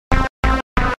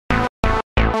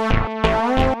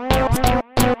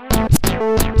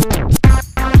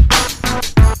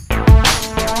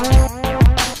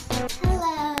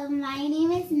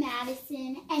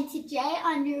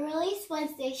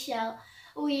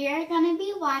we are going to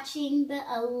be watching the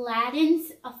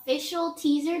Aladdin's official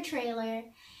teaser trailer.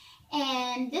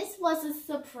 And this was a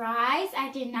surprise.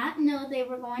 I did not know they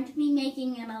were going to be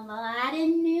making an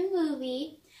Aladdin new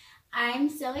movie. I'm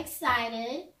so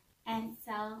excited. And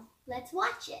so let's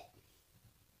watch it.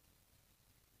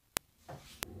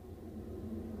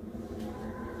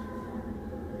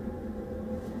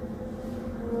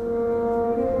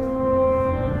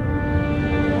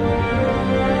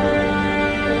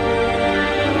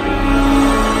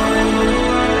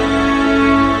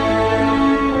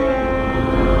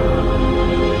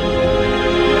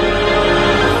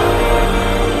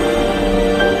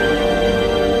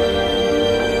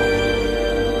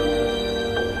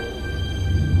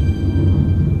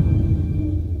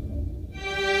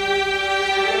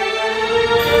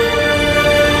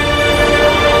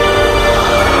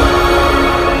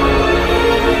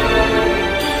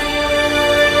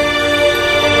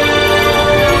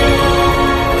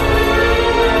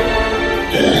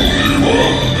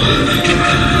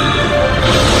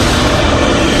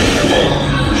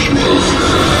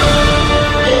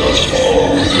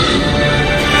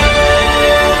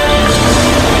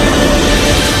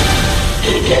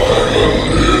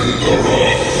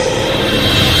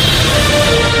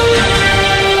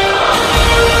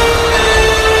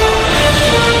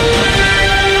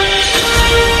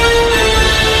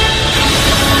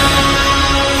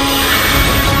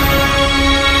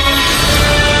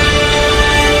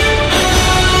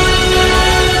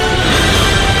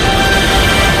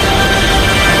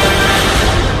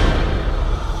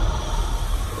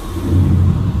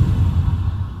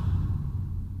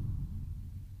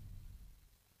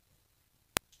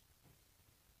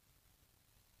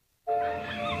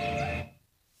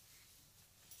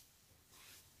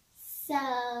 So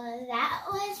that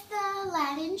was the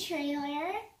Aladdin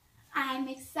trailer. I'm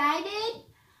excited.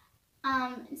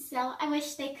 So I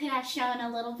wish they could have shown a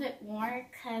little bit more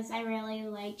because I really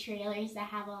like trailers that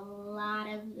have a lot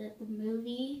of the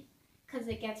movie because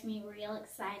it gets me real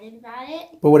excited about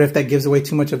it. But what if that gives away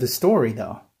too much of the story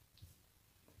though?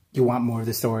 You want more of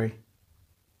the story?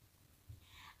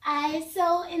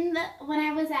 So when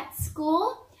I was at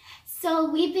school,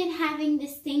 so we've been having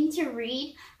this thing to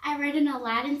read. I read an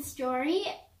Aladdin story,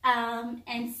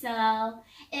 and so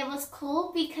it was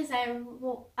cool because I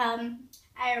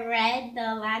read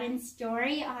the Aladdin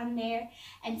story on there,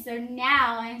 and so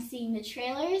now I'm seeing the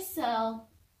trailers. So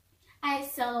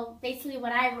basically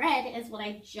what I read is what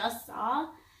I just saw.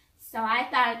 So I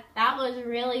thought that was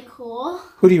really cool.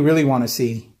 Who do you really want to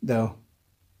see though?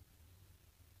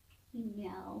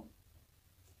 No,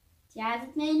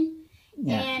 Jasmine.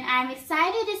 Yeah. And I'm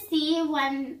excited to see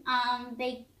when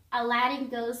Aladdin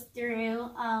goes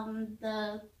through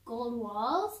the gold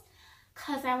walls,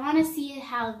 because I want to see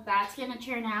how that's going to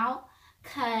turn out,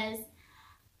 because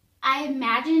I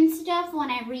imagine stuff when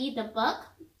I read the book,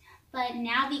 but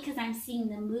now because I'm seeing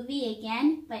the movie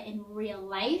again, but in real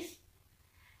life,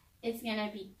 it's going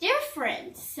to be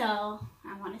different, so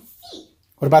I want to see.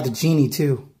 What about the genie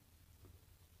too?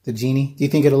 The genie? Do you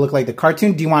think it'll look like the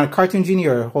cartoon? Do you want a cartoon genie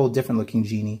or a whole different looking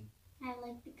genie? I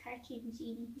like the cartoon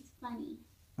genie. He's funny.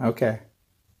 Okay.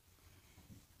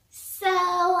 So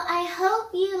I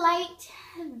hope you liked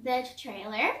the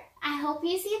trailer. I hope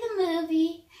you see the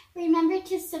movie. Remember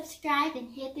to subscribe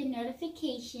and hit the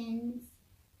notifications.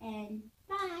 And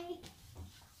bye.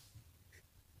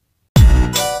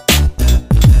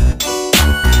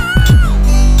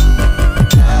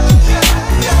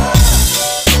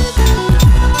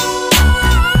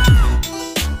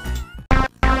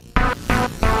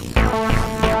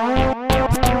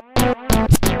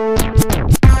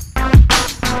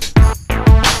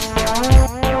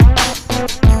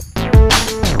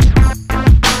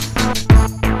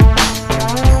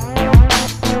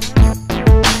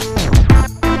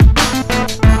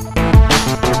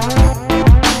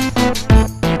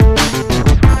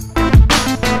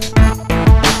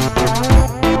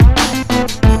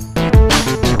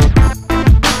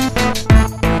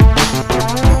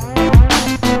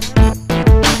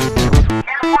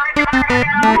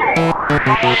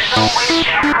 Don't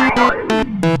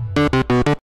wait.